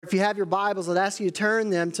if you have your Bibles, I'd ask you to turn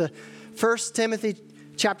them to 1 Timothy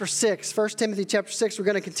chapter 6. 1 Timothy chapter 6, we're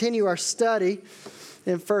going to continue our study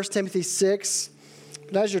in 1 Timothy 6.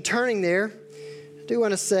 But as you're turning there, I do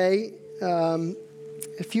want to say,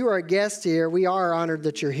 if you are a guest here, we are honored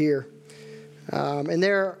that you're here. And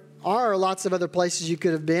there are lots of other places you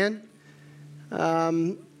could have been.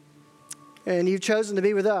 And you've chosen to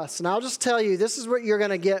be with us. And I'll just tell you, this is what you're going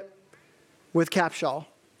to get with Capshaw.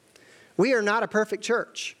 We are not a perfect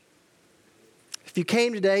church. If you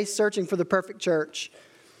came today searching for the perfect church,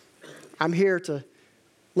 I'm here to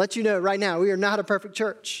let you know right now, we are not a perfect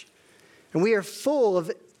church. And we are full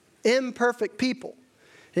of imperfect people,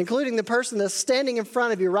 including the person that's standing in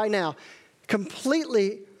front of you right now,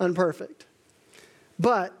 completely imperfect.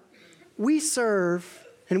 But we serve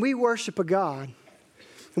and we worship a God.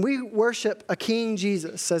 And we worship a King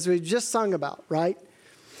Jesus, as we just sung about, right?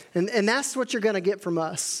 And that's what you're going to get from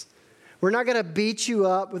us. We're not going to beat you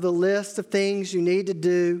up with a list of things you need to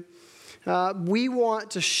do. We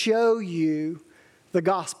want to show you the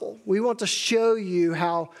gospel. We want to show you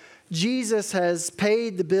how Jesus has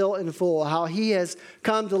paid the bill in full, how he has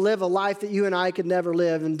come to live a life that you and I could never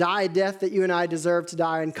live and die a death that you and I deserve to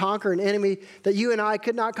die and conquer an enemy that you and I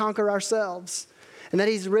could not conquer ourselves, and that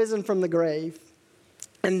he's risen from the grave.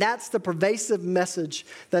 And that's the pervasive message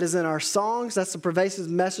that is in our songs. That's the pervasive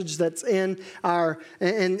message that's in our,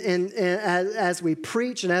 as we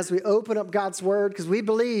preach and as we open up God's word. Because we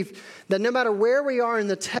believe that no matter where we are in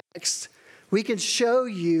the text, we can show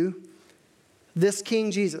you this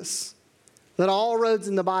King Jesus. That all roads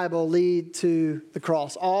in the Bible lead to the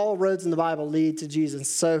cross. All roads in the Bible lead to Jesus.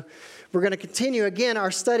 So we're going to continue again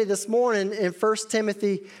our study this morning in 1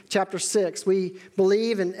 Timothy chapter 6. We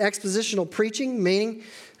believe in expositional preaching, meaning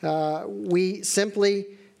we simply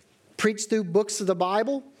preach through books of the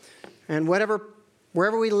Bible. And wherever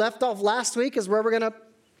we left off last week is where we're going to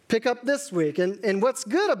pick up this week. And what's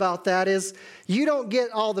good about that is you don't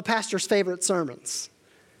get all the pastor's favorite sermons.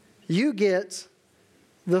 You get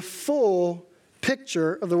the full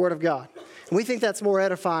picture of the Word of God. And we think that's more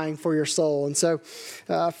edifying for your soul. And so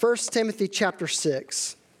 1 Timothy chapter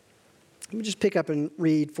 6. Let me just pick up and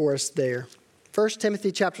read for us there. 1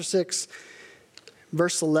 Timothy chapter 6,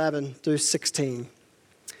 verse 11 through 16.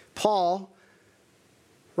 Paul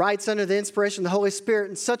writes under the inspiration of the Holy Spirit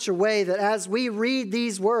in such a way that as we read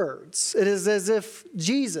these words, it is as if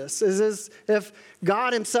Jesus, as if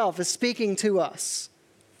God himself is speaking to us.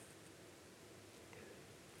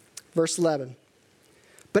 Verse 11.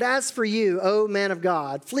 But as for you, O man of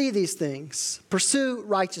God, flee these things. Pursue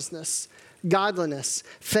righteousness, godliness,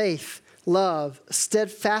 faith, love,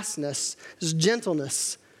 steadfastness,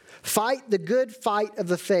 gentleness. Fight the good fight of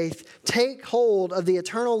the faith. Take hold of the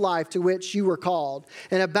eternal life to which you were called,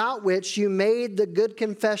 and about which you made the good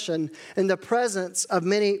confession in the presence of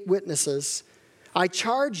many witnesses. I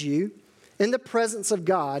charge you in the presence of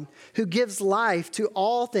God, who gives life to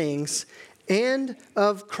all things, and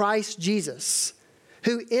of Christ Jesus,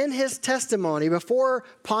 who in his testimony before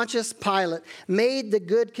Pontius Pilate made the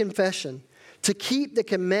good confession to keep the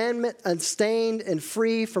commandment unstained and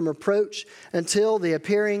free from reproach until the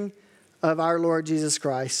appearing of our Lord Jesus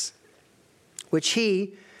Christ, which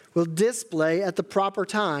he will display at the proper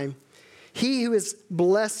time. He who is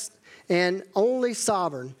blessed and only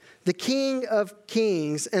sovereign, the King of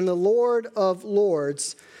kings and the Lord of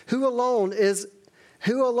lords, who alone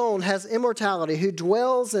has immortality, who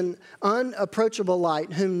dwells in unapproachable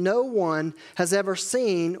light, whom no one has ever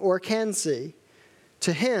seen or can see.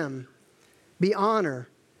 To him be honor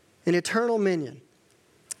and eternal dominion.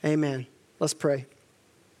 Amen. Let's pray.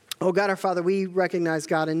 Oh God, our Father, we recognize,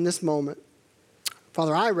 God, in this moment,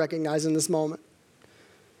 Father, I recognize in this moment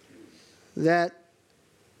that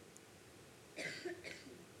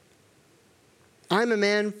I'm a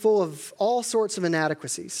man full of all sorts of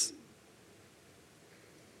inadequacies.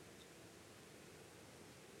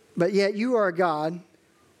 But yet you are a God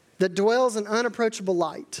that dwells in unapproachable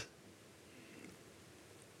light.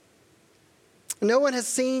 No one has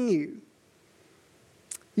seen you.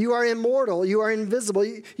 You are immortal. You are invisible.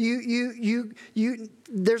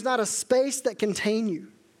 There's not a space that contain you.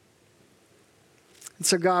 And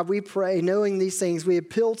so, God, we pray, knowing these things, we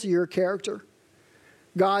appeal to your character.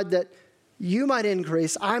 God, that you might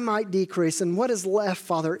increase, I might decrease, and what is left,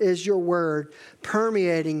 Father, is your word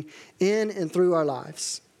permeating in and through our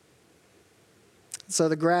lives. So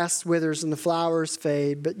the grass withers and the flowers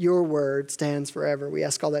fade, but your word stands forever. We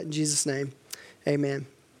ask all that in Jesus' name. Amen.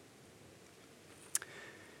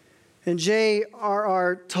 In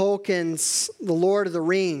J.R.R. Tolkien's The Lord of the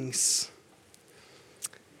Rings,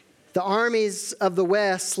 the armies of the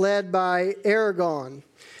West, led by Aragorn,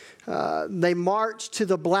 they march to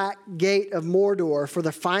the Black Gate of Mordor for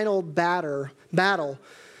the final battle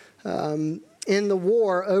in the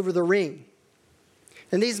war over the ring.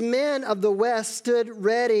 And these men of the West stood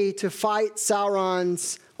ready to fight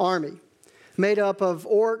Sauron's army, made up of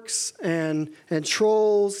orcs and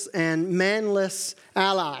trolls and manless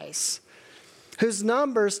allies, whose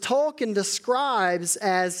numbers Tolkien describes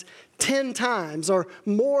as 10 times or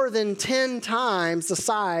more than 10 times the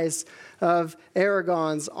size of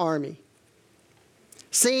Aragorn's army.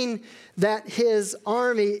 Seeing that his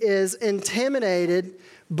army is intimidated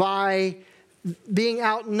by being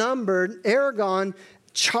outnumbered, Aragorn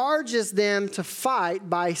charges them to fight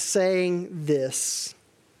by saying this: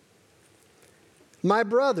 "My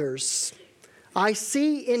brothers, I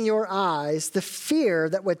see in your eyes the fear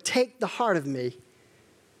that would take the heart of me.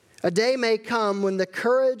 A day may come when the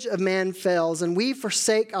courage of man fails and we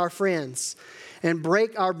forsake our friends and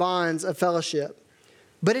break our bonds of fellowship.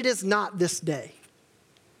 But it is not this day.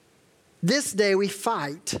 This day we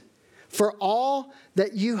fight for all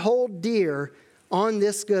that you hold dear on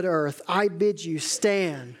this good earth. I bid you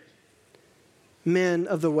stand, men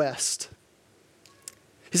of the West."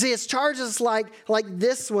 You see, it's charges like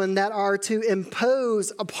this one that are to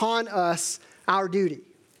impose upon us our duty.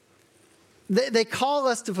 They call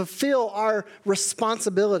us to fulfill our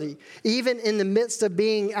responsibility, even in the midst of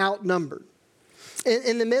being outnumbered,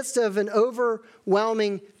 in the midst of an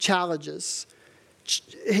overwhelming challenges.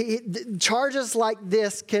 Charges like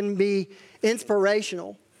this can be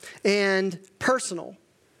inspirational and personal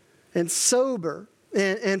and sober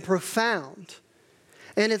and profound.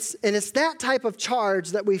 And it's that type of charge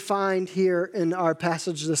that we find here in our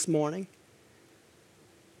passage this morning.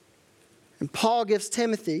 And Paul gives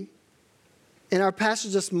Timothy, in our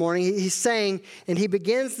passage this morning, he's saying, and he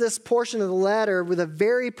begins this portion of the letter with a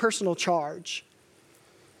very personal charge.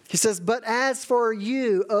 He says, "But as for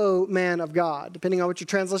you, O man of God," depending on what your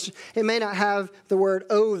translation, it may not have the word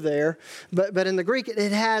 "o" there, but in the Greek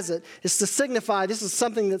it has it. It's to signify, this is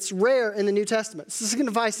something that's rare in the New Testament. It's to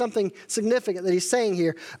signify something significant that he's saying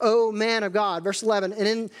here. "O man of God," verse 11.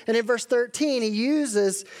 And in verse 13, he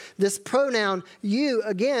uses this pronoun "you"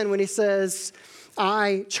 again when he says,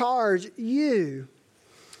 "I charge you."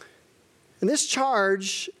 And this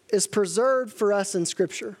charge is preserved for us in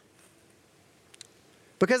Scripture,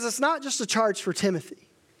 because it's not just a charge for Timothy.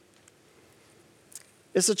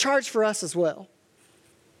 It's a charge for us as well.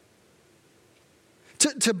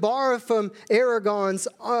 To borrow from Aragorn's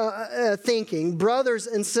thinking, brothers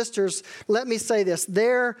and sisters, let me say this: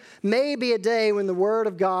 there may be a day when the Word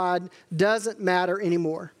of God doesn't matter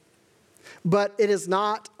anymore, but it is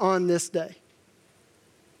not on this day.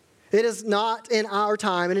 It is not in our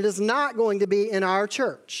time, and it is not going to be in our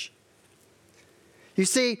church. You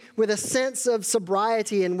see, with a sense of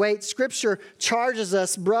sobriety and weight, Scripture charges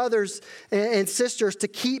us, brothers and sisters, to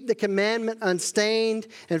keep the commandment unstained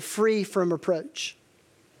and free from reproach.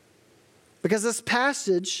 Because this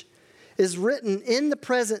passage is written in the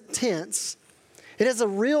present tense, it has a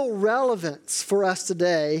real relevance for us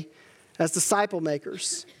today as disciple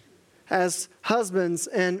makers, as husbands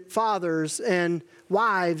and fathers and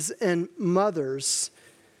wives and mothers,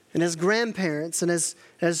 and as grandparents and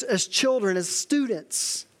as children, as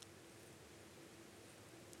students.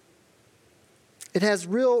 It has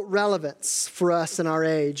real relevance for us in our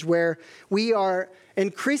age, where we are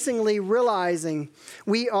increasingly realizing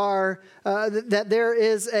that there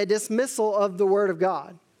is a dismissal of the Word of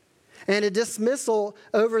God and a dismissal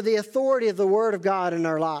over the authority of the Word of God in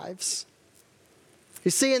our lives.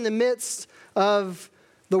 You see, in the midst of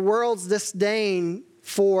the world's disdain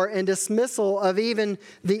for and dismissal of even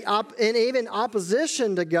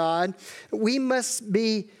opposition to God, we must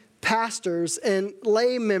be pastors and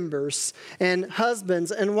lay members and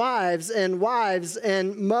husbands and wives and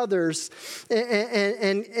mothers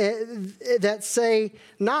and that say,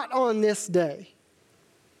 not on this day,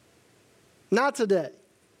 not today,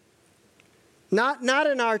 not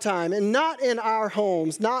in our time, and not in our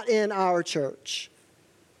homes, not in our church.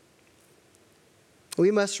 We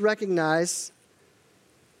must recognize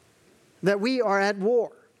that we are at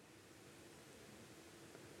war.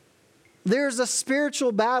 There's a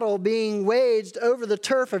spiritual battle being waged over the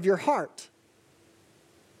turf of your heart.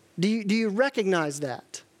 Do you recognize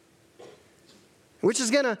that? Which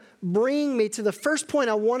is going to bring me to the first point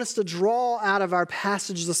I want us to draw out of our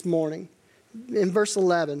passage this morning, in verse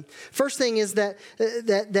 11. First thing is that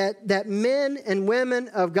men and women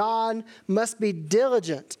of God must be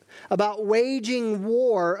diligent about waging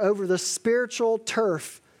war over the spiritual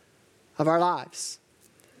turf of our lives.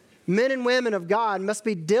 Men and women of God must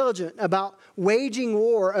be diligent about waging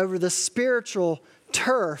war over the spiritual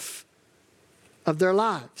turf of their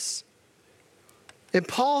lives. And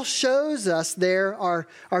Paul shows us there are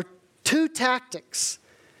two tactics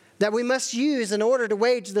that we must use in order to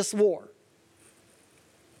wage this war.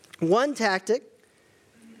 One tactic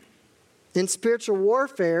in spiritual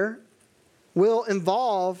warfare will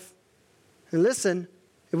involve, and listen,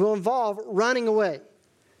 it will involve running away,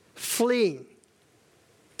 fleeing,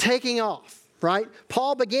 taking off, right?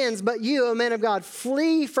 Paul begins, but you, O man of God,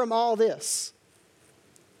 flee from all this.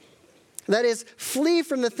 That is, flee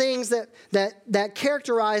from the things that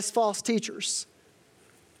characterize false teachers.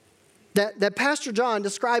 That Pastor John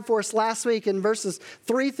described for us last week in verses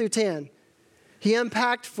 3 through 10. He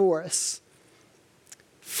unpacked for us.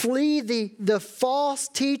 Flee the false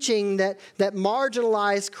teaching that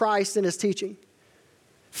marginalized Christ in his teaching.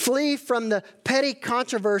 Flee from the petty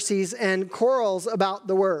controversies and quarrels about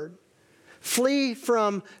the word. Flee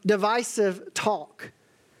from divisive talk.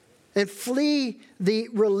 And flee the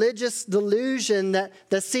religious delusion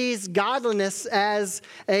that sees godliness as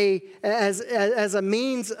a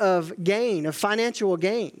means of gain, of financial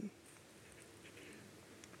gain.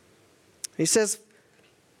 He says,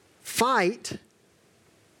 fight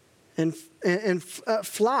and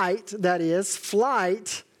flight, that is,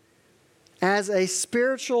 flight as a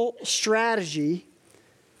spiritual strategy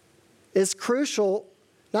is crucial,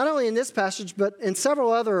 not only in this passage, but in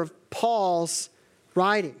several other of Paul's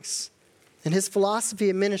writings and his philosophy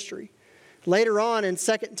of ministry. Later on in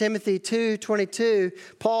 2 Timothy 2:22,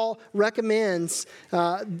 Paul recommends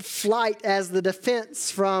flight as the defense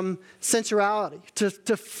from sensuality,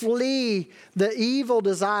 to flee the evil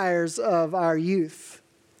desires of our youth.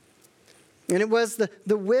 And it was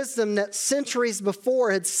the wisdom that centuries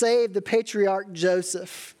before had saved the patriarch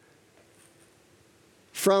Joseph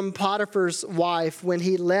from Potiphar's wife when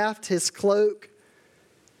he left his cloak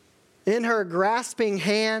in her grasping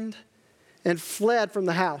hand and fled from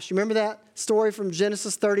the house. You remember that story from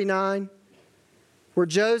Genesis 39? Where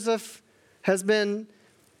Joseph has been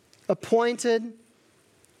appointed,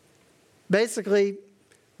 basically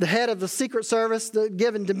the head of the secret service,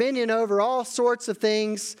 given dominion over all sorts of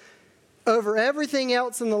things, over everything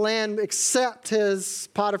else in the land except his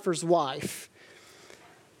Potiphar's wife.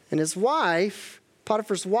 And his wife,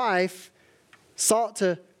 Potiphar's wife, sought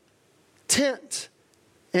to tempt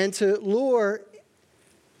and to lure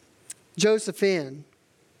Joseph in.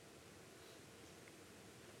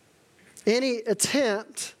 Any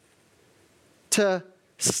attempt to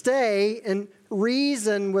stay and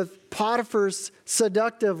reason with Potiphar's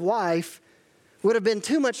seductive wife would have been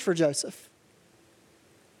too much for Joseph.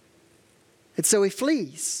 And so he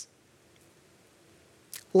flees.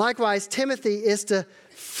 Likewise, Timothy is to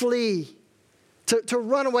flee, to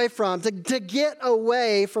run away from, to get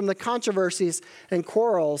away from the controversies and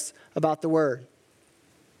quarrels about the word,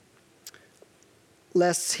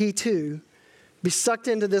 lest he too be sucked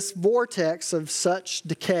into this vortex of such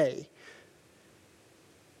decay.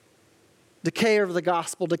 Decay over the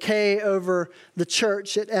gospel, decay over the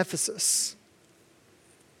church at Ephesus.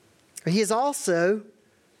 He is also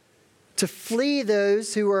to flee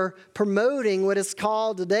those who are promoting what is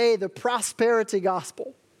called today the prosperity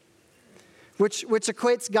gospel, which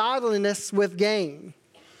equates godliness with gain.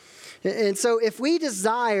 And so if we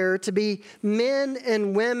desire to be men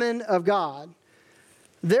and women of God,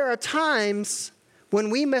 there are times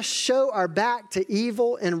when we must show our back to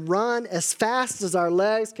evil and run as fast as our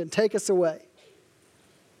legs can take us away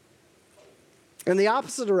in the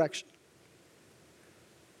opposite direction.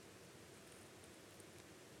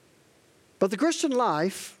 But the Christian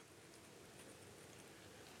life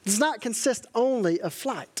does not consist only of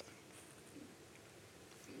flight.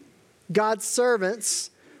 God's servants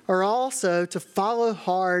are also to follow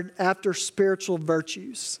hard after spiritual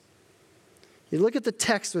virtues. You look at the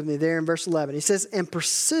text with me there in verse 11. He says, and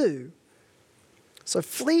pursue. So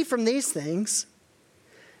flee from these things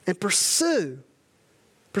and pursue.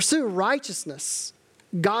 Pursue righteousness,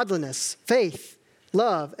 godliness, faith,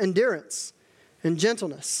 love, endurance, and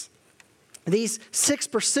gentleness. These 6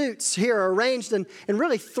 pursuits here are arranged in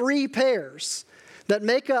really 3 pairs that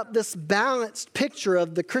make up this balanced picture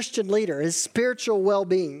of the Christian leader, his spiritual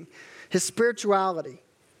well-being, his spirituality.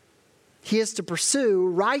 He is to pursue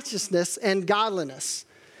righteousness and godliness.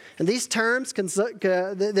 And these terms,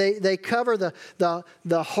 they cover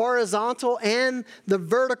the horizontal and the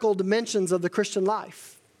vertical dimensions of the Christian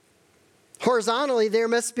life. Horizontally, there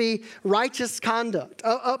must be righteous conduct,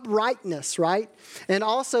 uprightness, right? And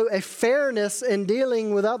also a fairness in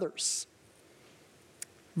dealing with others.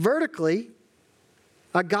 Vertically,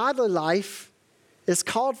 a godly life is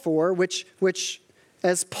called for, which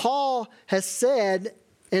as Paul has said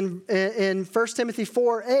in 1 Timothy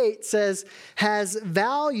 4:8 says, has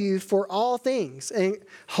value for all things, and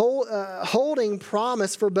holding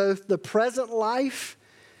promise for both the present life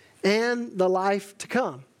and the life to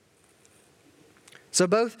come. So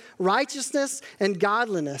both righteousness and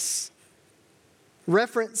godliness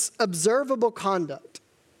reference observable conduct.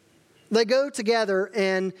 They go together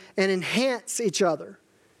and enhance each other,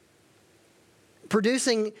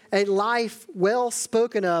 producing a life well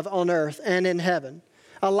spoken of on earth and in heaven,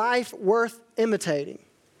 a life worth imitating.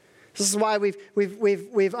 This is why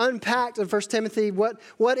we've unpacked in 1 Timothy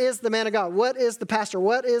what is the man of God, what is the pastor,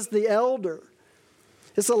 what is the elder.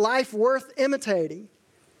 It's a life worth imitating.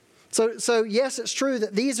 So yes, it's true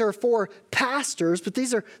that these are for pastors, but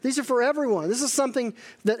these are for everyone. This is something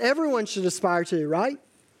that everyone should aspire to, right?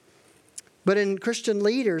 But in Christian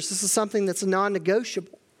leaders, this is something that's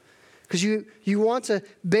non-negotiable. Because you want to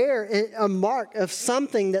bear a mark of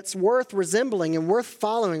something that's worth resembling and worth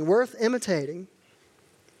following, worth imitating.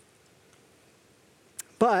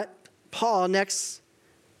 But Paul next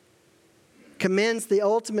commends the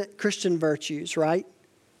ultimate Christian virtues, right?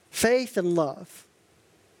 Faith and love.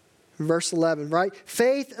 Verse 11, right?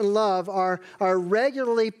 Faith and love are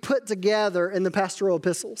regularly put together in the pastoral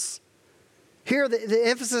epistles. Here the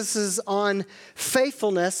emphasis is on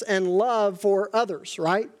faithfulness and love for others,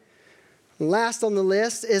 right? Last on the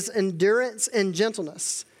list is endurance and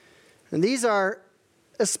gentleness. And these are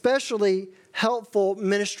especially helpful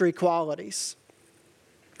ministry qualities.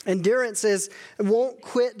 Endurance is won't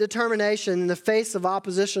quit determination in the face of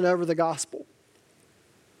opposition over the gospel.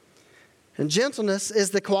 And gentleness is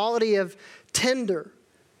the quality of tender,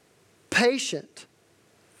 patient,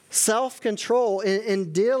 self-control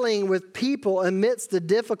in dealing with people amidst the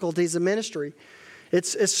difficulties of ministry.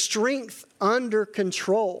 It's strength under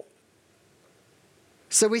control.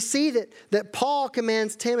 So we see that Paul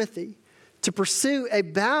commands Timothy to pursue a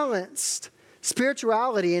balanced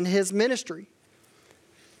spirituality in his ministry.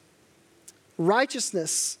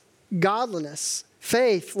 Righteousness, godliness,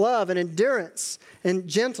 faith, love, and endurance, and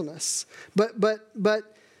gentleness. But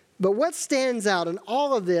what stands out in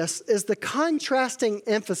all of this is the contrasting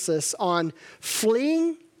emphasis on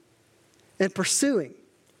fleeing and pursuing.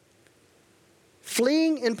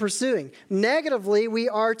 Fleeing and pursuing. Negatively, we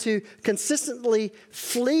are to consistently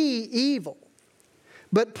flee evil.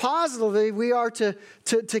 But positively, we are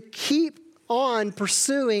to keep on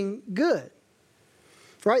pursuing good.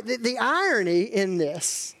 Right? The irony in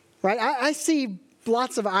this, right? I see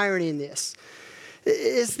lots of irony in this.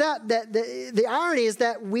 Is that the irony is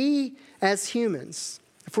that we as humans,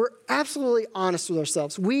 if we're absolutely honest with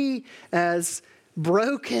ourselves, we as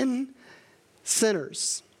broken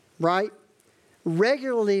sinners, right,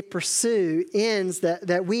 regularly pursue ends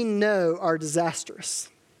that we know are disastrous.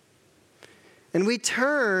 And we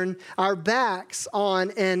turn our backs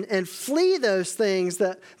on and flee those things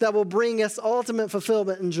that will bring us ultimate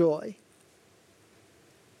fulfillment and joy.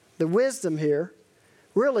 The wisdom here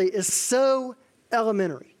really is so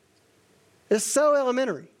elementary. It's so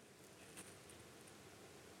elementary.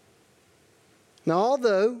 Now,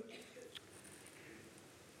 although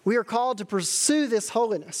we are called to pursue this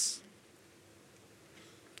holiness,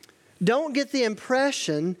 don't get the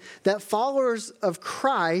impression that followers of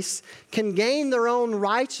Christ can gain their own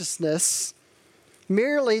righteousness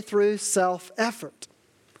merely through self-effort.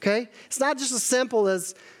 Okay? It's not just as simple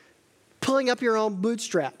as pulling up your own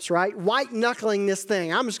bootstraps, right? White knuckling this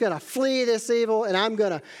thing. I'm just going to flee this evil and I'm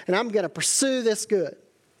going to pursue this good.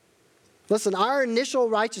 Listen, our initial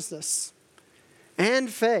righteousness and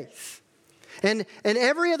faith and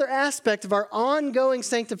every other aspect of our ongoing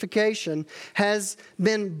sanctification has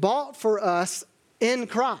been bought for us in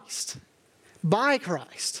Christ, by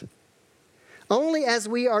Christ. Only as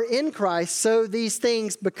we are in Christ, so these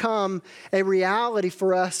things become a reality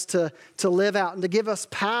for us to live out and to give us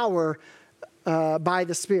power by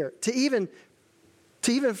the Spirit, to even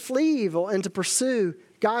flee evil and to pursue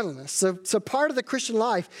godliness. So part of the Christian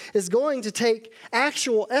life is going to take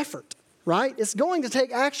actual effort. Right? It's going to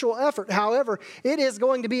take actual effort. However, it is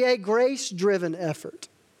going to be a grace-driven effort.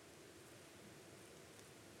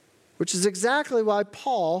 Which is exactly why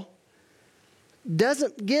Paul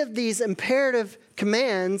doesn't give these imperative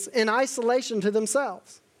commands in isolation to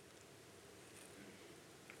themselves.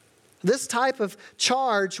 This type of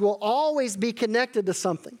charge will always be connected to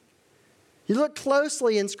something. You look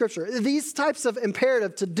closely in Scripture. These types of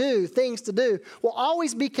imperative to do, things to do, will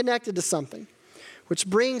always be connected to something. Which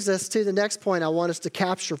brings us to the next point I want us to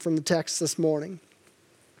capture from the text this morning.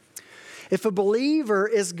 If a believer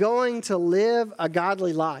is going to live a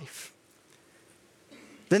godly life,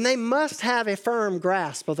 then they must have a firm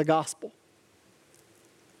grasp of the gospel.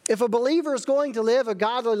 If a believer is going to live a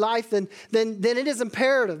godly life, then it is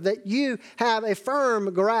imperative that you have a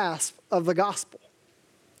firm grasp of the gospel.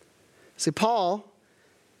 See, Paul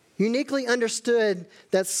uniquely understood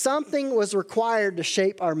that something was required to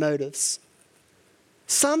shape our motives.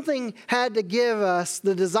 Something had to give us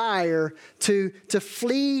the desire to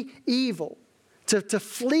flee evil, to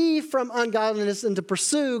flee from ungodliness and to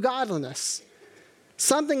pursue godliness.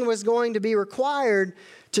 Something was going to be required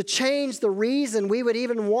to change the reason we would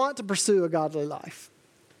even want to pursue a godly life.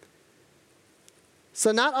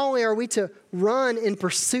 So not only are we to run in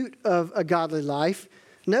pursuit of a godly life,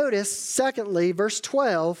 notice, secondly, verse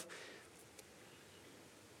 12,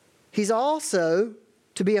 he's also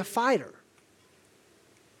to be a fighter.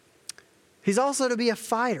 He's also to be a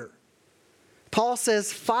fighter. Paul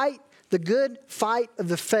says, fight the good fight of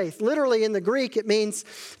the faith. Literally in the Greek, it means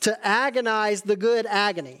to agonize the good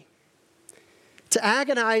agony. To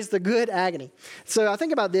agonize the good agony. So I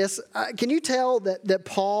think about this. Can you tell that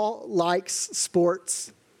Paul likes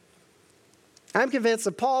sports? I'm convinced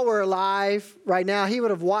if Paul were alive right now, he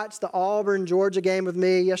would have watched the Auburn-Georgia game with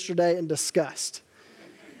me yesterday in disgust.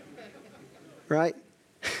 Right?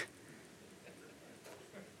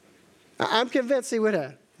 I'm convinced he would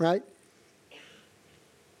have, right?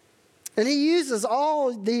 And he uses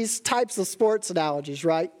all these types of sports analogies,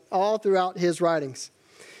 right? All throughout his writings.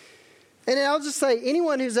 And I'll just say,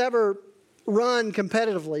 anyone who's ever run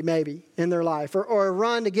competitively, maybe, in their life, or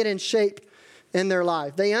run to get in shape in their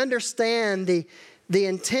life, they understand the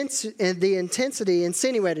intensity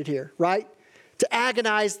insinuated here, right? To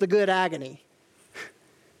agonize the good agony.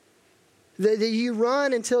 That you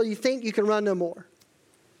run until you think you can run no more.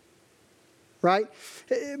 Right?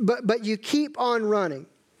 But you keep on running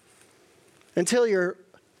until your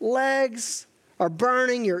legs are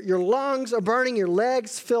burning, your lungs are burning, your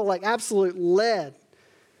legs feel like absolute lead.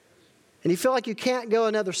 And you feel like you can't go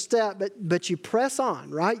another step, but you press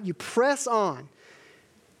on, right? You press on.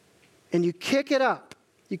 And you kick it up.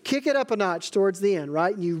 You kick it up a notch towards the end,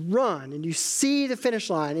 right? And you run, and you see the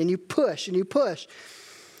finish line, and you push,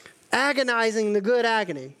 agonizing the good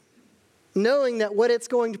agony, knowing that what it's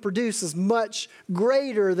going to produce is much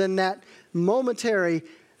greater than that momentary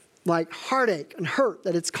heartache and hurt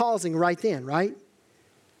that it's causing right then, right?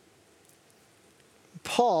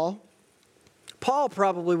 Paul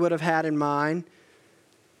probably would have had in mind,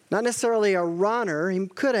 not necessarily a runner. He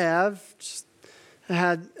could have just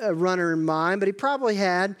had a runner in mind, but he probably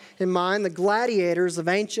had in mind the gladiators of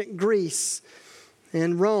ancient Greece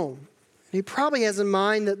and Rome. He probably has in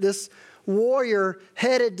mind that this warrior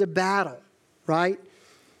headed to battle, right?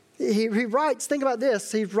 He writes, think about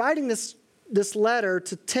this, he's writing this letter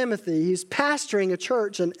to Timothy. He's pastoring a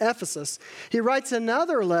church in Ephesus. He writes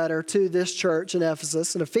another letter to this church in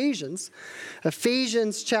Ephesus in Ephesians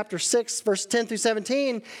chapter 6, verse 10 through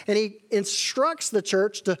 17, and he instructs the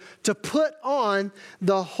church to put on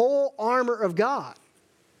the whole armor of God.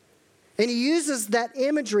 And he uses that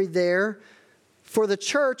imagery there for the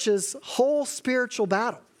church's whole spiritual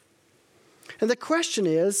battle. And the question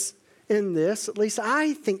is, in this, at least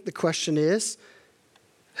I think the question is,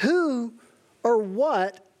 who or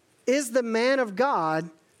what is the man of God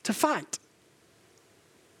to fight?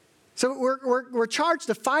 So we're charged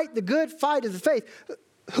to fight the good fight of the faith.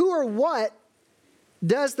 Who or what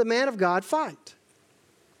does the man of God fight?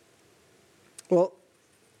 Well,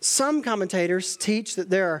 some commentators teach that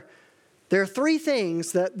there are three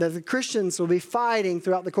things that the Christians will be fighting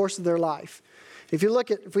throughout the course of their life.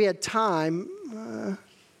 If we had time,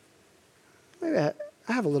 maybe I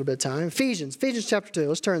have a little bit of time. Ephesians chapter 2.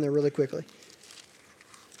 Let's turn there really quickly.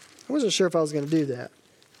 I wasn't sure if I was going to do that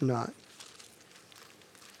or not.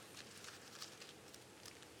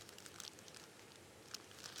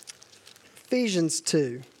 Ephesians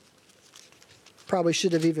 2. Probably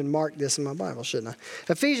should have even marked this in my Bible, shouldn't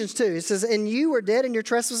I? Ephesians 2, it says, "And you were dead in your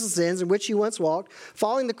trespasses and sins in which you once walked,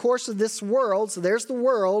 following the course of this world." So there's the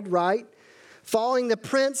world, right? Following the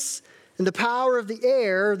prince and the power of the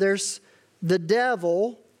air. There's the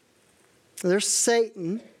devil. There's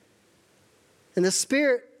Satan. And the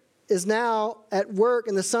Spirit is now at work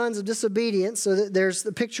in the sons of disobedience. So that there's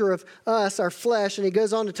the picture of us, our flesh. And he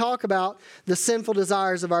goes on to talk about the sinful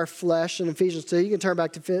desires of our flesh in Ephesians 2. You can turn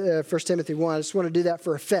back to 1 Timothy 1. I just want to do that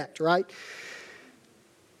for effect, right?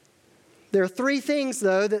 There are three things,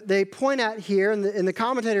 though, that they point at here, and the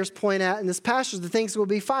commentators point at in this passage, the things we'll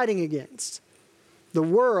be fighting against. The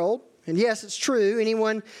world, and yes, it's true.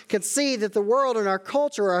 Anyone can see that the world and our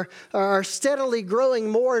culture are steadily growing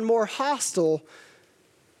more and more hostile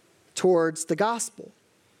towards the gospel.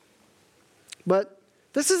 But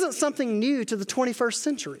this isn't something new to the 21st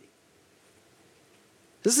century.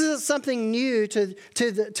 This isn't something new to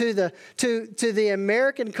the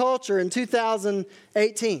American culture in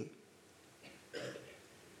 2018.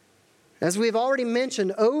 As we've already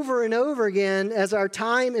mentioned over and over again, as our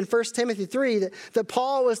time in 1 Timothy 3, that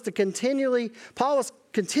Paul was continually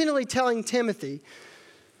telling Timothy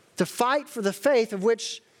to fight for the faith of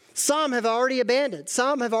which some have already abandoned,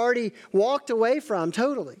 some have already walked away from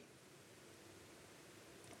totally.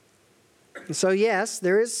 And so yes,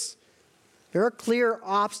 there are clear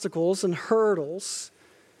obstacles and hurdles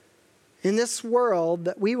in this world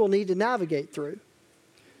that we will need to navigate through.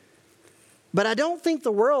 But I don't think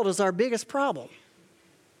the world is our biggest problem.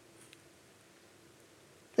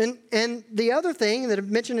 And the other thing that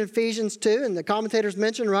I've mentioned in Ephesians 2, and the commentators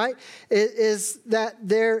mentioned, right, is that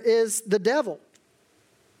there is the devil.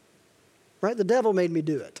 Right? The devil made me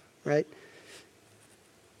do it, right?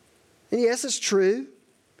 And yes, it's true.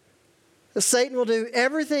 Satan will do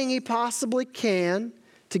everything he possibly can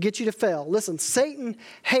to get you to fail. Listen, Satan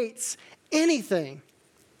hates anything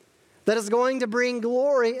that is going to bring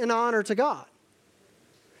glory and honor to God.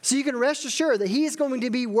 So you can rest assured that he is going to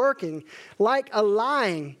be working like a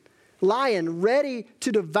lion ready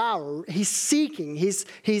to devour. He's seeking,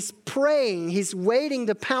 he's praying, he's waiting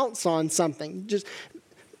to pounce on something. Just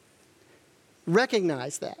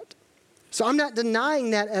recognize that. So I'm not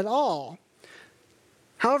denying that at all.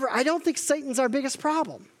 However, I don't think Satan's our biggest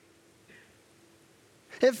problem.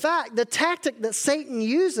 In fact, the tactic that Satan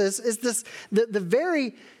uses is the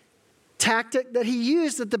very tactic that he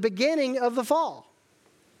used at the beginning of the fall.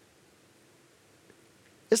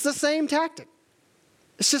 It's the same tactic.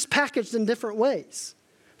 It's just packaged in different ways.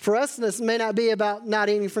 For us, this may not be about not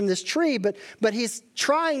eating from this tree, but he's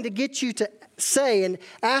trying to get you to say and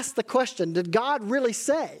ask the question, did God really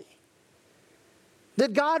say?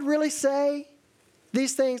 Did God really say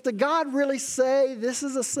these things? Did God really say this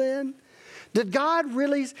is a sin? Does God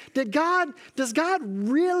really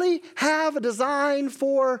have a design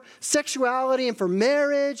for sexuality and for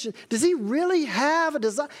marriage? Does he really have a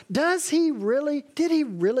design? Did he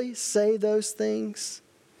really say those things?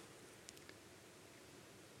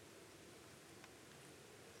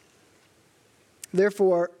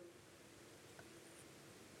 Therefore,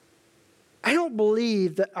 I don't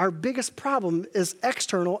believe that our biggest problem is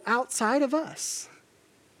external, outside of us.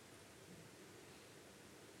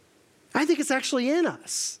 I think it's actually in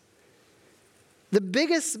us. The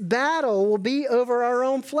biggest battle will be over our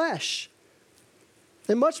own flesh.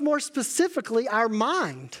 And much more specifically, our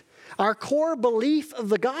mind, our core belief of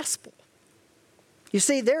the gospel. You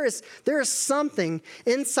see, there is something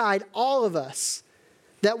inside all of us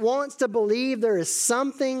that wants to believe there is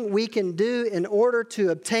something we can do in order to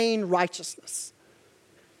obtain righteousness.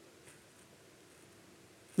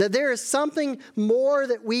 That there is something more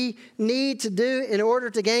that we need to do in order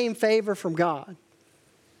to gain favor from God.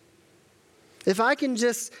 If I can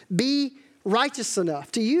just be righteous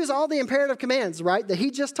enough to use all the imperative commands, right, that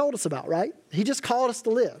he just told us about, right? He just called us to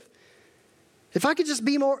live. If I could just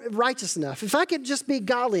be more righteous enough, if I could just be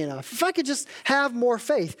godly enough, if I could just have more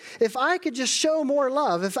faith, if I could just show more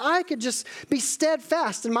love, if I could just be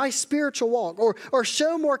steadfast in my spiritual walk or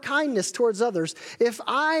show more kindness towards others, if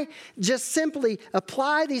I just simply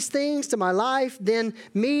apply these things to my life, then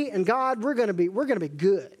me and God, we're going to be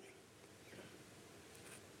good.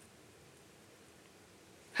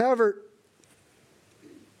 However,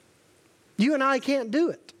 you and I can't do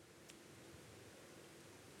it.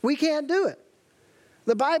 We can't do it.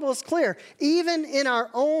 The Bible is clear. Even in our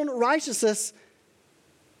own righteousness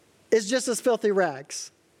is just as filthy rags.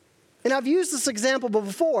 And I've used this example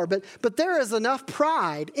before, but there is enough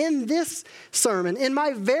pride in this sermon, in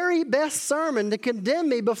my very best sermon, to condemn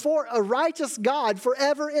me before a righteous God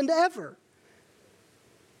forever and ever.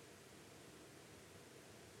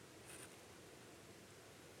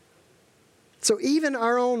 So even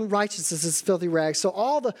our own righteousness is filthy rags. So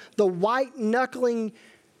all the white knuckling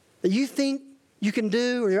that you think you can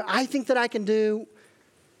do, or I think that I can do,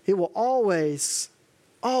 it will always,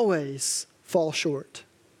 always fall short.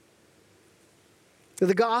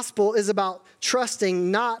 The gospel is about trusting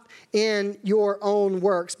not in your own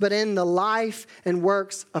works, but in the life and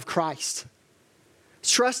works of Christ.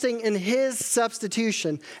 Trusting in his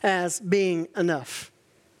substitution as being enough.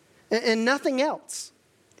 And nothing else.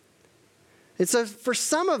 And so for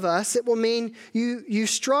some of us, it will mean you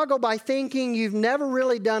struggle by thinking you've never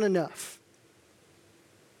really done enough.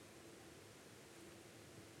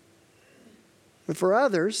 And for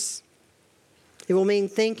others, it will mean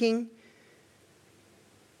thinking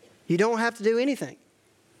you don't have to do anything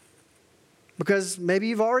because maybe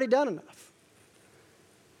you've already done enough.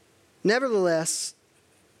 Nevertheless,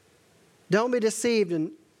 don't be deceived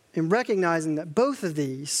and in recognizing that both of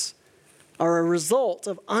these are a result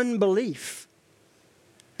of unbelief.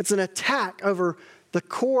 It's an attack over the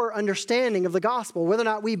core understanding of the gospel, whether or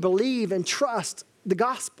not we believe and trust the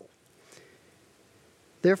gospel.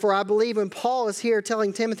 Therefore, I believe when Paul is here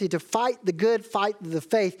telling Timothy to fight the good fight of the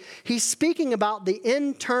faith, he's speaking about the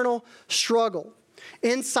internal struggle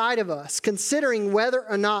inside of us, considering whether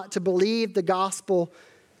or not to believe the gospel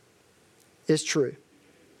is true.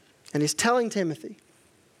 And he's telling Timothy,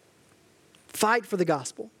 fight for the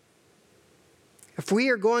gospel. If we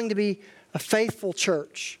are going to be a faithful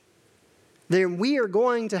church, then we are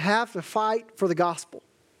going to have to fight for the gospel.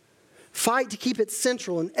 Fight to keep it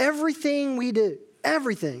central in everything we do.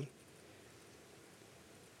 Everything.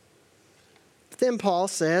 Then Paul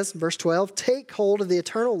says, verse 12, take hold of the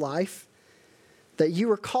eternal life that you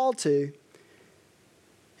were called to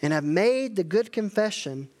and have made the good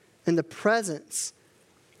confession in the presence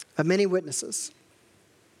of many witnesses.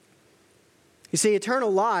 You see,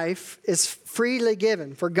 eternal life is freely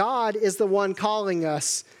given, for God is the one calling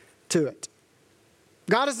us to it.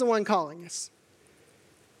 God is the one calling us.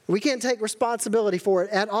 We can't take responsibility for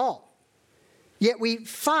it at all. Yet we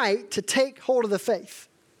fight to take hold of the faith.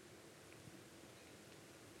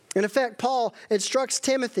 In effect, Paul instructs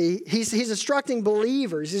Timothy, he's instructing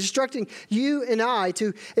believers, he's instructing you and I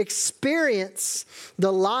to experience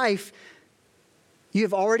the life you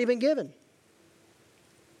have already been given.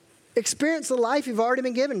 Experience the life you've already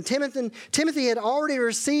been given. Timothy had already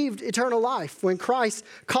received eternal life when Christ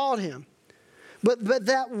called him. But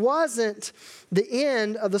that wasn't the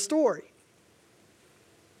end of the story.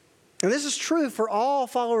 And this is true for all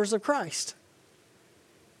followers of Christ.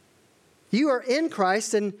 You are in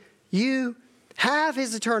Christ and you have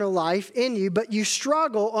His eternal life in you, but you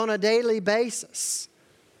struggle on a daily basis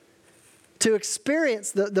to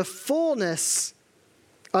experience the fullness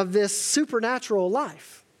of this supernatural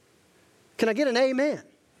life. Can I get an amen?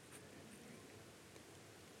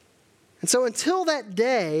 And so until that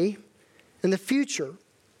day in the future,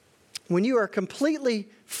 when you are completely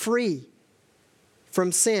free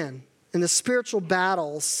from sin and the spiritual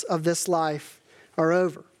battles of this life are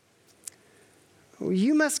over,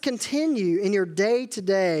 you must continue in your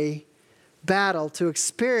day-to-day battle to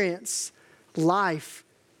experience life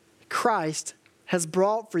Christ has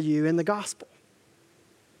brought for you in the gospel.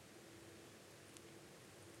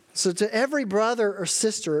 So to every brother or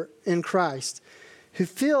sister in Christ who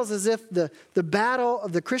feels as if the battle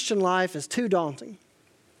of the Christian life is too daunting,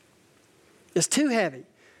 it's too heavy,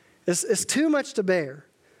 it's too much to bear,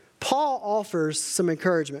 Paul offers some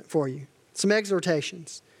encouragement for you, some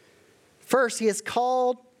exhortations. First is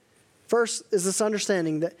this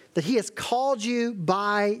understanding that He has called you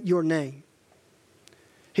by your name.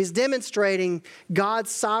 He's demonstrating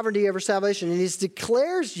God's sovereignty over salvation, and He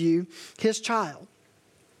declares you His child.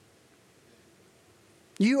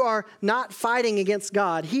 You are not fighting against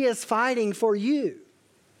God. He is fighting for you.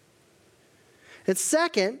 And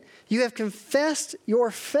second, you have confessed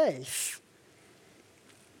your faith.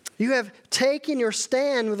 You have taken your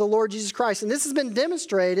stand with the Lord Jesus Christ. And this has been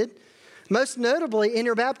demonstrated most notably in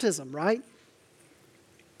your baptism, right?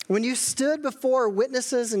 When you stood before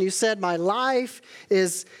witnesses and you said, my life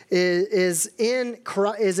is in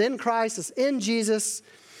Christ, is in Jesus.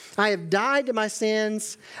 I have died to my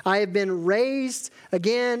sins. I have been raised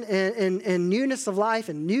again in newness of life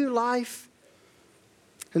and new life.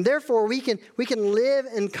 And therefore, we can live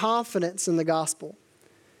in confidence in the gospel.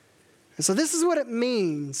 And so this is what it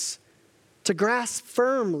means to grasp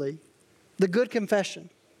firmly the good confession.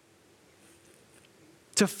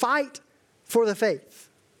 To fight for the faith.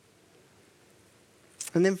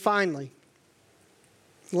 And then finally,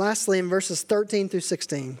 lastly in verses 13 through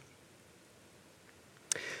 16.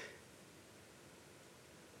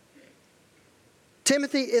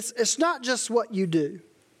 Timothy, it's not just what you do.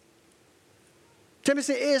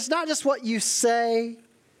 Timothy, it's not just what you say,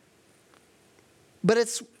 but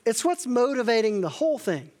it's what's motivating the whole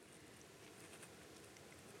thing.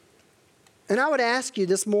 And I would ask you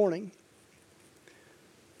this morning,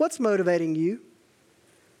 what's motivating you?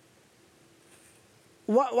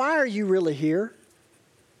 Why are you really here?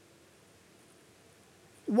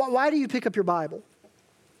 Why do you pick up your Bible?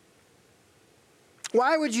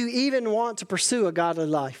 Why would you even want to pursue a godly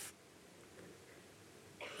life?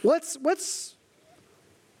 What's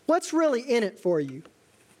really in it for you?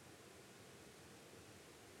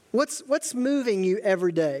 What's moving you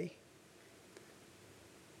every day?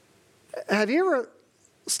 Have you ever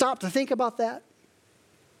stopped to think about that?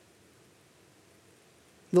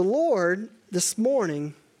 The Lord, this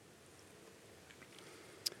morning,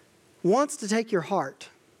 wants to take your heart.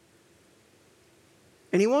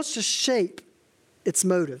 And He wants to shape its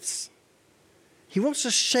motives. He wants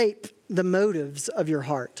to shape the motives of your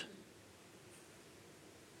heart.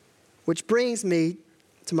 Which brings me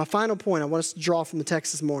to my final point I want us to draw from the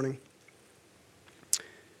text this morning.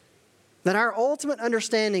 That our ultimate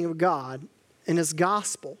understanding of God and His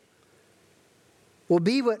gospel will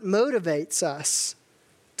be what motivates us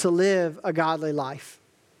to live a godly life.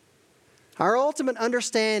 Our ultimate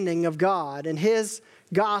understanding of God and His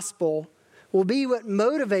gospel will be what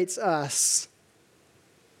motivates us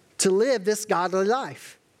to live this godly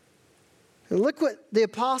life. And look what the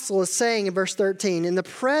apostle is saying in verse 13. In the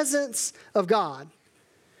presence of God.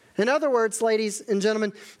 In other words, ladies and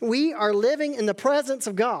gentlemen, we are living in the presence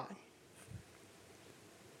of God.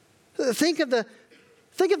 Think of the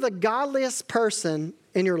godliest person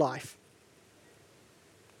in your life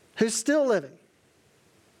who's still living.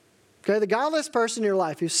 Okay, the godliest person in your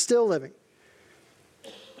life who's still living.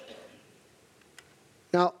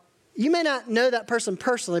 Now, you may not know that person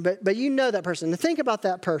personally, but you know that person. Now think about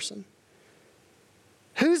that person.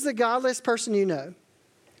 Who's the godliest person you know?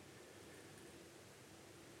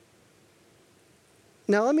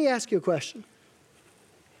 Now, let me ask you a question.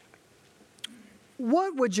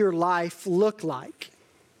 What would your life look like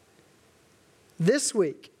this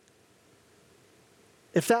week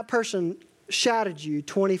if that person shouted you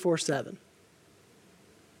 24/7?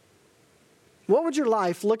 What would your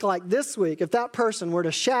life look like this week if that person were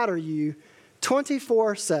to shatter you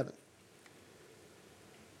 24/7?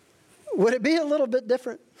 Would it be a little bit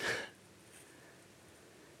different?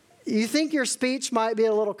 You think your speech might be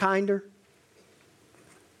a little kinder?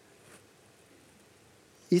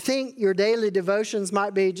 You think your daily devotions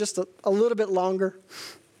might be just a little bit longer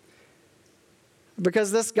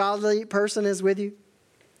because this godly person is with you?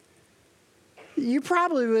 You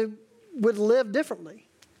probably would live differently,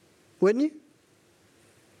 wouldn't you?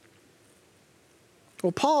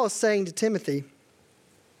 Well, Paul is saying to Timothy,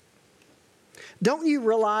 don't you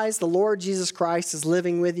realize the Lord Jesus Christ is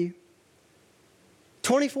living with you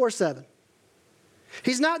 24/7?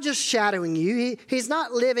 He's not just shadowing you. He's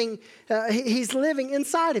not living, He's living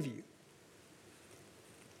inside of you.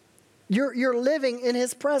 You're living in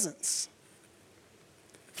His presence.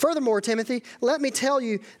 Furthermore, Timothy, let me tell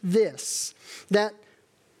you this, that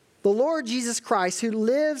the Lord Jesus Christ, who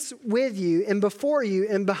lives with you and before you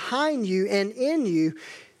and behind you and in you,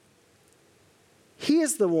 He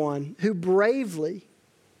is the one who bravely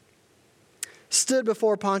stood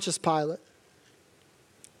before Pontius Pilate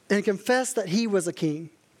and confessed that he was a king.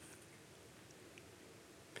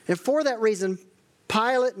 And for that reason,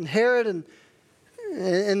 Pilate and Herod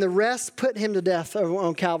and the rest put him to death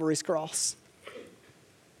on Calvary's cross.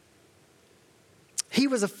 He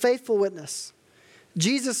was a faithful witness.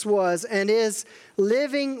 Jesus was and is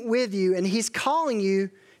living with you, and He's calling you,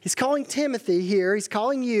 He's calling Timothy here, He's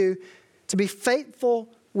calling you to be faithful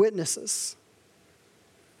witnesses.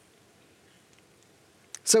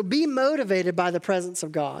 So be motivated by the presence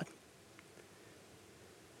of God.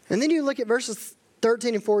 And then you look at verses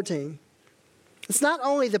 13 and 14. It's not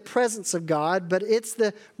only the presence of God, but it's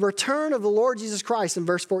the return of the Lord Jesus Christ in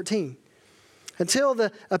verse 14. Until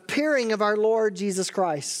the appearing of our Lord Jesus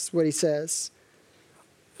Christ, is what he says.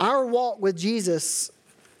 Our walk with Jesus,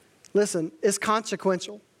 listen, is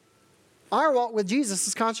consequential. Our walk with Jesus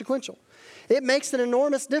is consequential. It makes an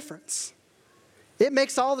enormous difference. It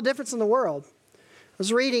makes all the difference in the world. I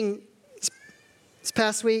was reading this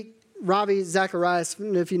past week, Ravi Zacharias, I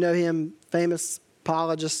don't know if you know him, famous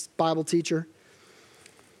apologist, Bible teacher.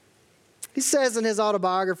 He says in his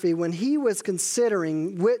autobiography, when he was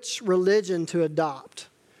considering which religion to adopt,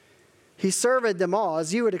 he surveyed them all,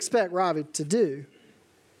 as you would expect Ravi to do.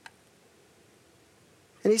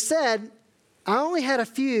 And he said, I only had a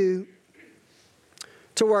few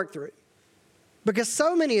to work through. Because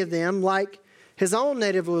so many of them, like his own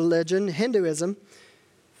native religion, Hinduism,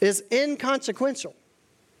 is inconsequential.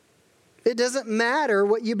 It doesn't matter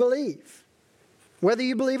what you believe, whether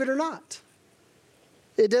you believe it or not.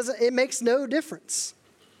 It makes no difference.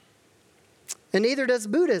 And neither does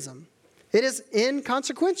Buddhism. It is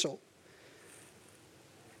inconsequential.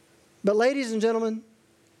 But ladies and gentlemen,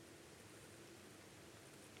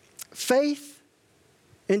 faith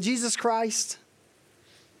in Jesus Christ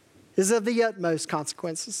is of the utmost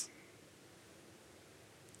consequences.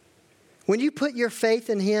 When you put your faith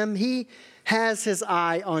in Him, He has His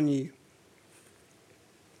eye on you.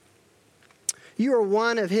 You are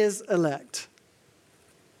one of His elect.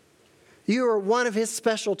 You are one of His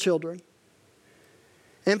special children.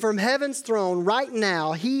 And from heaven's throne right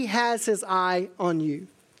now, He has His eye on you.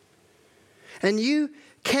 And you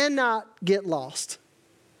cannot get lost.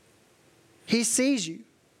 He sees you.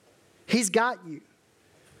 He's got you.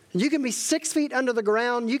 You can be 6 feet under the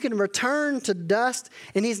ground. You can return to dust,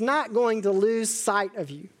 and he's not going to lose sight of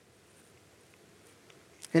you.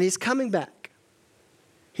 And he's coming back.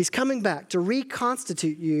 He's coming back to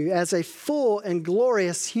reconstitute you as a full and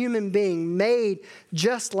glorious human being made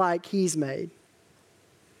just like he's made.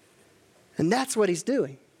 And that's what he's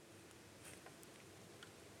doing.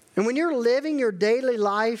 And when you're living your daily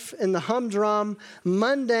life in the humdrum,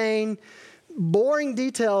 mundane, boring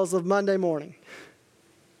details of Monday morning,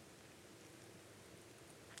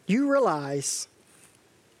 you realize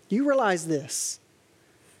this.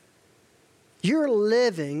 You're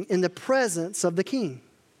living in the presence of the King,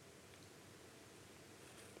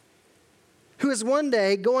 who is one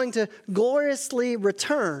day going to gloriously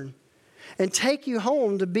return and take you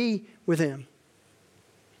home to be with him.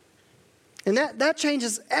 And that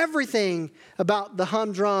changes everything about the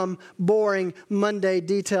humdrum, boring, Monday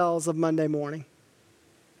details of Monday morning.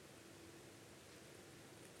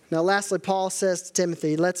 Now, lastly, Paul says to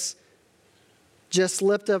Timothy, let's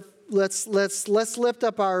lift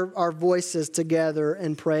up our voices together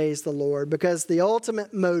and praise the Lord, because the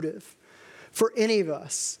ultimate motive for any of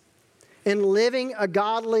us in living a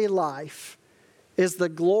godly life is the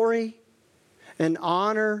glory and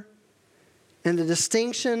honor and the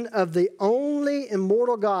distinction of the only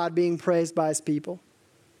immortal God being praised by his people.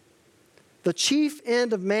 The chief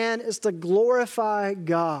end of man is to glorify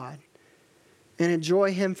God and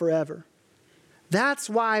enjoy him forever. That's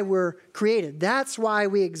why we're created. That's why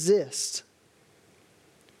we exist.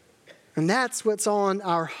 And that's what's on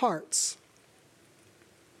our hearts.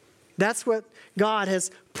 That's what God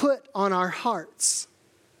has put on our hearts.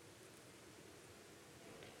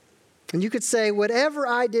 And you could say, whatever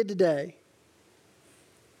I did today,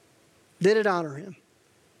 did it honor him?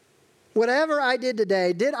 Whatever I did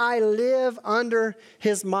today, did I live under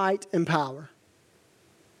his might and power?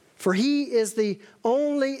 For he is the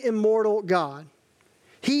only immortal God.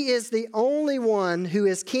 He is the only one who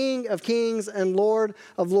is King of kings and Lord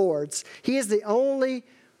of lords. He is the only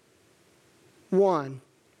one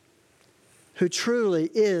who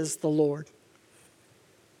truly is the Lord.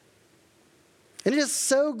 And it is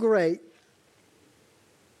so great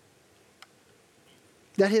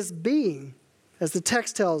that his being, as the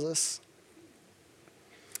text tells us,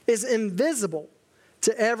 is invisible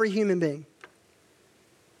to every human being.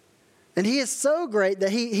 And he is so great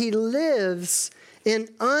that he lives in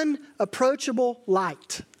unapproachable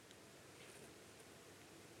light.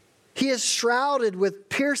 He is shrouded with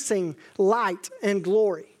piercing light and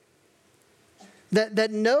glory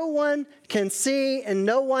that no one can see and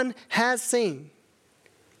no one has seen.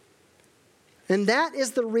 And that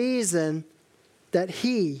is the reason that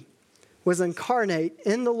he was incarnate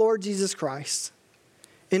in the Lord Jesus Christ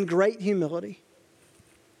in great humility,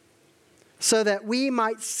 so that we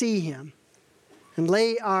might see him and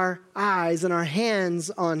lay our eyes and our hands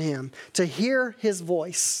on him to hear his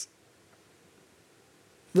voice.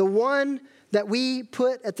 The one that we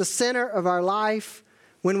put at the center of our life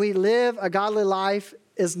when we live a godly life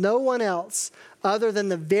is no one else other than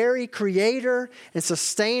the very creator and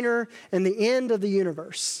sustainer and the end of the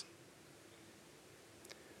universe.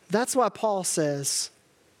 That's why Paul says,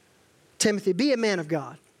 Timothy, be a man of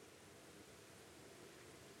God.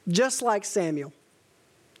 Just like Samuel.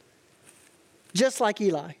 Just like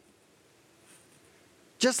Eli.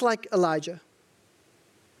 Just like Elijah.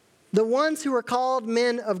 The ones who are called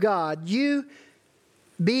men of God. You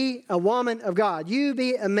be a woman of God. You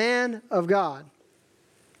be a man of God.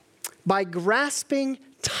 By grasping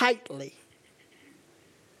tightly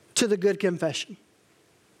to the good confession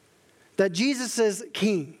that Jesus is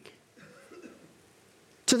King.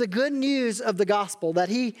 To the good news of the gospel, that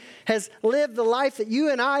he has lived the life that you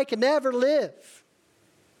and I can never live.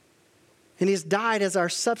 And he's died as our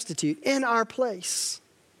substitute in our place.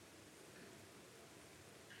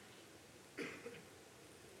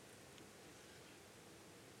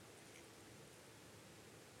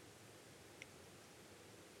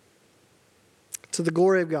 To the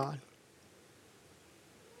glory of God.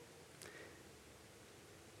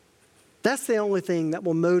 That's the only thing that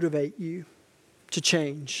will motivate you to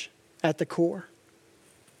change at the core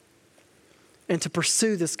and to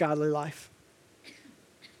pursue this godly life.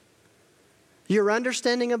 Your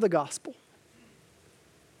understanding of the gospel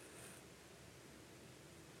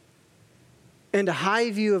and a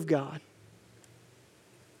high view of God.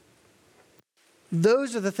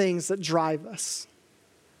 Those are the things that drive us.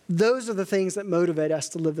 Those are the things that motivate us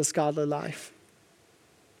to live this godly life.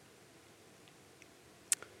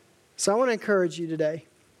 So I want to encourage you today.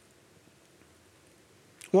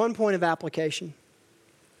 One point of application.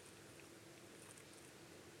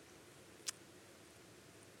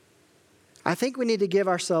 I think we need to give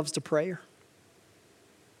ourselves to prayer.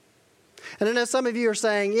 And I know some of you are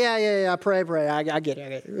saying, yeah, pray. I get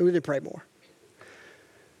it. We need to pray more.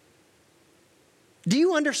 Do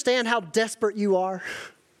you understand how desperate you are?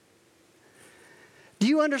 Do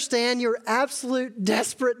you understand your absolute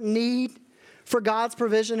desperate need for God's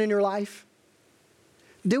provision in your life?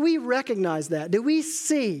 Do we recognize that? Do we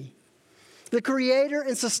see the creator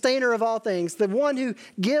and sustainer of all things, the one who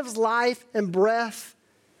gives life and breath?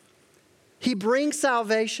 He brings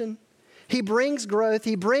salvation. He brings growth.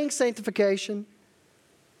 He brings sanctification.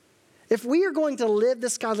 If we are going to live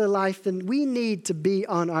this godly life, then we need to be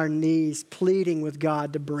on our knees pleading with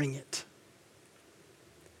God to bring it.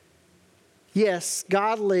 Yes,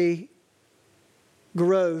 godly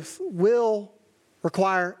growth will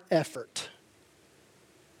require effort.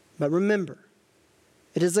 But remember,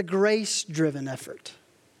 it is a grace-driven effort.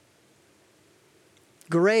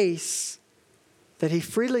 Grace that He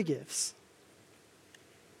freely gives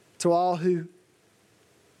to all who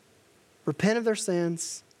repent of their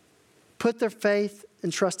sins, put their faith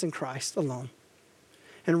and trust in Christ alone,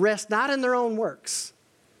 and rest not in their own works,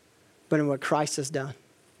 but in what Christ has done.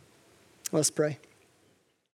 Let's pray.